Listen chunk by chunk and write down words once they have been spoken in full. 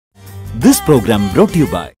This program brought to you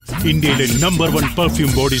by ഇന്ത്യയിലെ number 1 perfume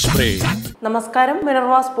body spray. നമസ്കാരം,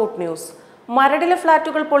 Minerva sport news. മരടിലെ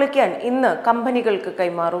ഫ്ളാറ്റുകൾ പൊളിക്കാൻ ഇന്ന് കമ്പനികൾക്ക്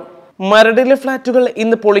കൈമാറും. മരടിലെ ഫ്ളാറ്റുകൾ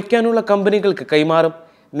ഇന്ന് പൊളിക്കാനുള്ള കമ്പനികൾക്ക് കൈമാറും.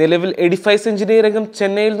 നിലവിൽ എഡിഫൈസ് എഞ്ചിനീയറിംഗും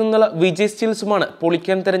ചെന്നൈയിൽ നിന്നുള്ള വിജയ് സ്റ്റീൽസുമാണ്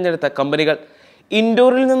പൊളിക്കാൻ തിരഞ്ഞെടുത്ത കമ്പനികൾ.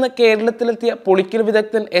 ഇൻഡോറിൽ നിന്ന് കേരളത്തിലെത്തിയ പൊളിക്കൽ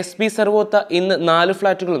വിദഗ്ധൻ SP സർവോത്ത ഇന്ന് 4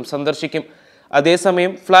 ഫ്ളാറ്റുകളും സന്ദർശിക്കും.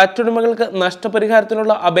 അതേസമയം ഫ്ളാറ്റ് ഉടമകൾക്ക്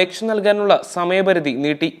നഷ്ടപരിഹാരത്തിനുള്ള അപേക്ഷ നൽകാനുള്ള സമയപരിധി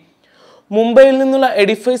നീട്ടി. മുംബൈയിൽ നിന്നുള്ള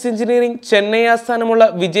Edifice engineering, Chennai ആസ്ഥാനമുള്ള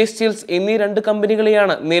Vijay Steels എന്നീ 2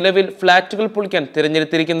 കമ്പനികളെയാണ് നിലവിൽ ഫ്ളാറ്റുകൾ പൊളിക്കാൻ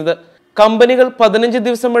തിരഞ്ഞെടുത്തിരിക്കുന്നത്. കമ്പനികൾ 15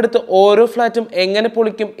 ദിവസം എടുത്ത് ഓരോ ഫ്ളാറ്റും എങ്ങനെ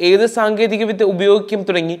പൊളിക്കും, ഏത് സാങ്കേതികവിദ്യ ഉപയോഗിക്കും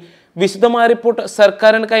തുടങ്ങി വിശദമായ റിപ്പോർട്ട്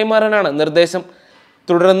സർക്കാരിന് കൈമാറാനാണ് നിർദ്ദേശം.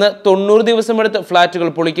 തുടർന്ന് 90 ദിവസമെടുത്ത് ഫ്ളാറ്റുകൾ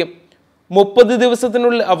പൊളിക്കും. 30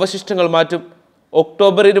 ദിവസത്തിനുള്ളിൽ അവശിഷ്ടങ്ങൾ മാറ്റും.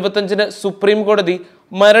 ഒക്ടോബർ 25-ന് സുപ്രീം കോടതി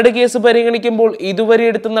മരട് കേസ് പരിഗണിക്കുമ്പോൾ ഇതുവരെ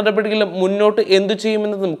എടുത്ത നടപടികളും മുന്നോട്ട് എന്തു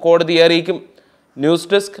ചെയ്യുമെന്നതും കോടതിയെ അറിയിക്കും. News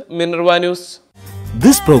desk, Minerva news.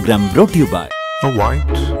 This program brought to you by A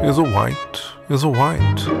white is a white is a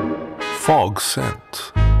white. Fog scent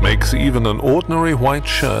makes even an ordinary white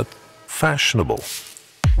shirt fashionable.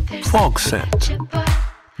 Fog scent,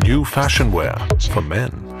 new fashion wear for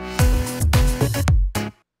men.